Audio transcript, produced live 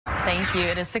Thank you.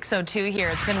 It is 6:02 here.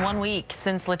 It's been 1 week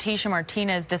since Leticia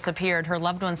Martinez disappeared. Her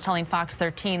loved ones telling Fox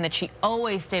 13 that she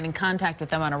always stayed in contact with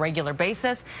them on a regular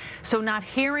basis. So not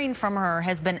hearing from her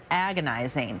has been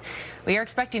agonizing. We are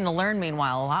expecting to learn,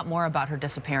 meanwhile, a lot more about her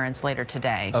disappearance later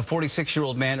today. A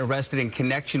 46-year-old man arrested in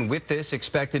connection with this,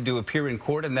 expected to appear in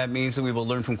court, and that means that we will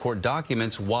learn from court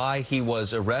documents why he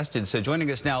was arrested. So joining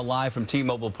us now live from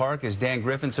T-Mobile Park is Dan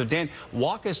Griffin. So Dan,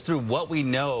 walk us through what we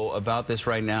know about this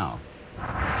right now.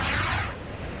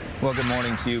 Well, good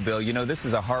morning to you, Bill. You know, this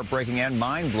is a heartbreaking and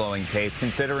mind-blowing case,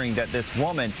 considering that this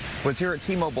woman was here at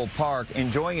T-Mobile Park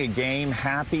enjoying a game,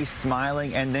 happy,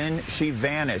 smiling, and then she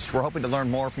vanished. We're hoping to learn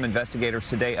more from investigators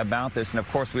today about this. And, of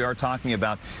course, we are talking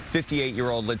about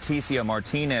 58-year-old Leticia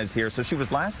Martinez here. So she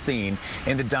was last seen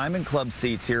in the Diamond Club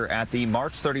seats here at the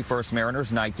March 31st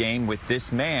Mariners night game with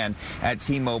this man at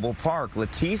T-Mobile Park.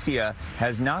 Leticia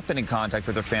has not been in contact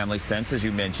with her family since, as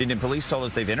you mentioned, and police told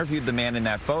us they've interviewed the man in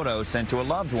that photo sent to a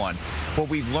loved one. Well,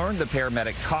 we've learned the pair met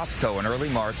at Costco in early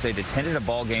March. They'd attended a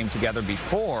ball game together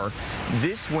before.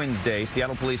 This Wednesday,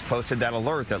 Seattle police posted that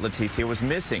alert that Leticia was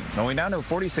missing. Now, we now know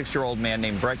 46-year-old man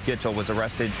named Brett Gitchell was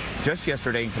arrested just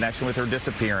yesterday in connection with her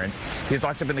disappearance. He's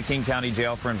locked up in the King County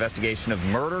Jail for investigation of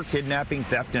murder, kidnapping,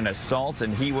 theft, and assault,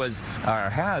 and he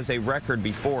has a record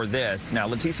before this. Now,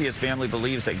 Leticia's family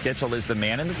believes that Gitchell is the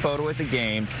man in the photo at the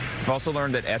game. We've also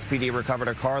learned that SPD recovered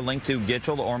a car linked to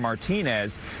Gitchell or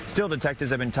Martinez. Still,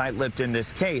 detectives have been tight-lipped in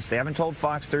this case. They haven't told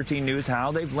Fox 13 News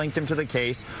how they've linked him to the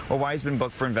case or why he's been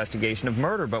booked for investigation of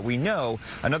murder. But we know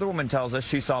another woman tells us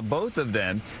she saw both of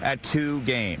them at 2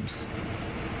 games.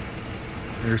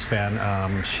 Raiders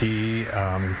fan. She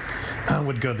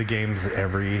would go to the games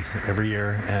every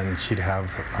year, and she'd have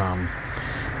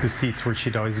the seats where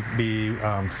she'd always be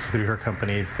through her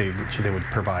company. They would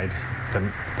provide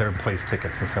them their place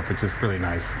tickets and stuff, which is really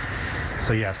nice.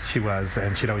 So yes, she was,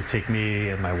 and she'd always take me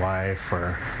and my wife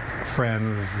or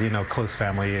friends, you know, close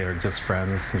family or just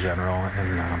friends in general, and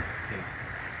you know.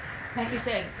 Like you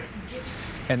said.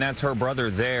 And that's her brother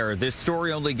there. This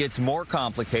story only gets more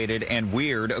complicated and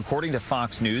weird. According to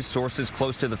Fox News, sources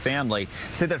close to the family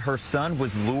say that her son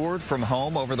was lured from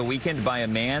home over the weekend by a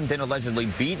man, then allegedly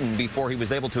beaten before he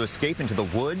was able to escape into the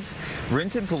woods.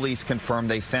 Renton police confirmed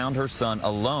they found her son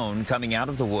alone coming out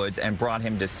of the woods and brought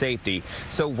him to safety.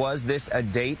 So was this a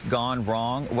date gone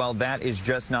wrong? Well, that is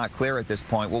just not clear at this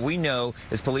point. What we know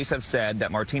is police have said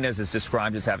that Martinez is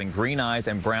described as having green eyes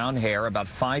and brown hair, about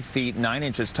 5 feet 9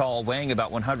 inches tall, weighing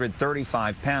about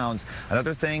 135 pounds.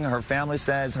 Another thing, her family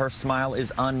says her smile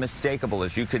is unmistakable,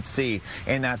 as you could see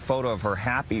in that photo of her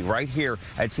happy right here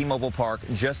at T-Mobile Park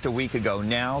just a week ago.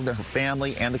 Now, her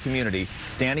family and the community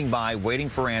standing by, waiting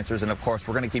for answers. And, of course,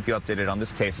 we're going to keep you updated on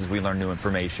this case as we learn new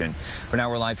information. For now,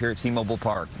 we're live here at T-Mobile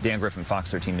Park. Dan Griffin, Fox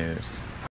 13 News.